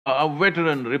A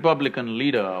veteran Republican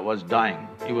leader was dying,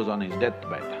 he was on his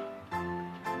deathbed.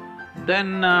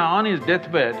 Then on his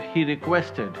deathbed, he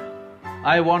requested,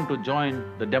 "I want to join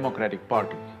the Democratic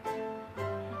Party."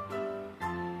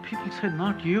 People said,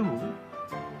 "Not you.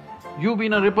 You've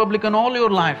been a Republican all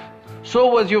your life. So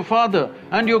was your father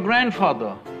and your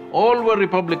grandfather. All were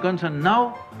Republicans and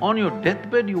now on your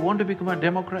deathbed you want to become a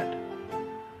Democrat?"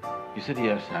 He said,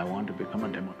 "Yes, I want to become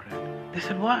a Democrat." They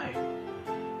said, "Why?"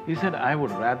 He said, "I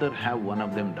would rather have one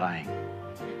of them dying."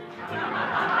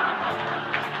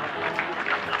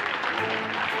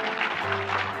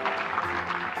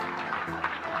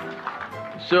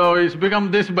 So it's become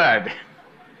this bad.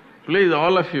 Please,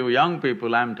 all of you young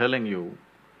people, I'm telling you,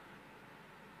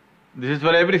 this is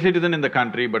for every citizen in the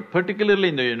country, but particularly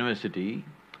in the university,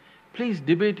 please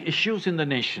debate issues in the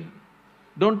nation.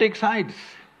 Don't take sides.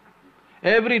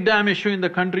 Every damn issue in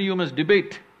the country you must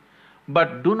debate.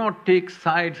 But do not take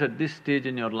sides at this stage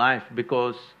in your life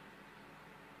because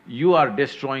you are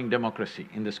destroying democracy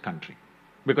in this country.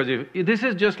 Because if… this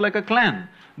is just like a clan,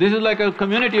 this is like a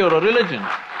community or a religion.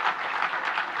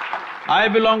 I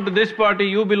belong to this party,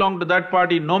 you belong to that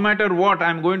party, no matter what,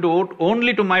 I'm going to vote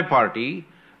only to my party.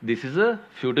 This is a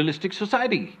feudalistic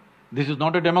society. This is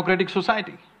not a democratic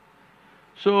society.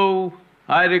 So,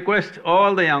 I request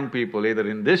all the young people, either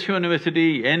in this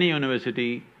university, any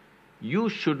university, you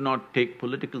should not take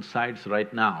political sides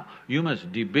right now. You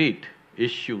must debate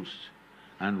issues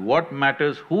and what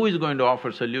matters, who is going to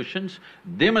offer solutions,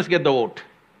 they must get the vote.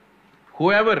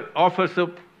 Whoever offers a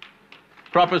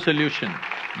proper solution,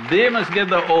 they must get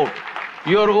the vote.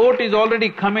 Your vote is already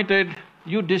committed,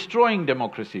 you're destroying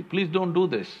democracy. Please don't do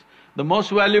this. The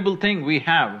most valuable thing we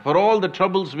have, for all the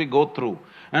troubles we go through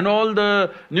and all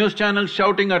the news channels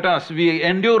shouting at us, we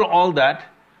endure all that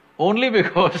only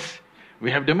because we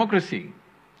have democracy.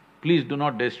 Please do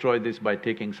not destroy this by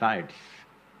taking sides.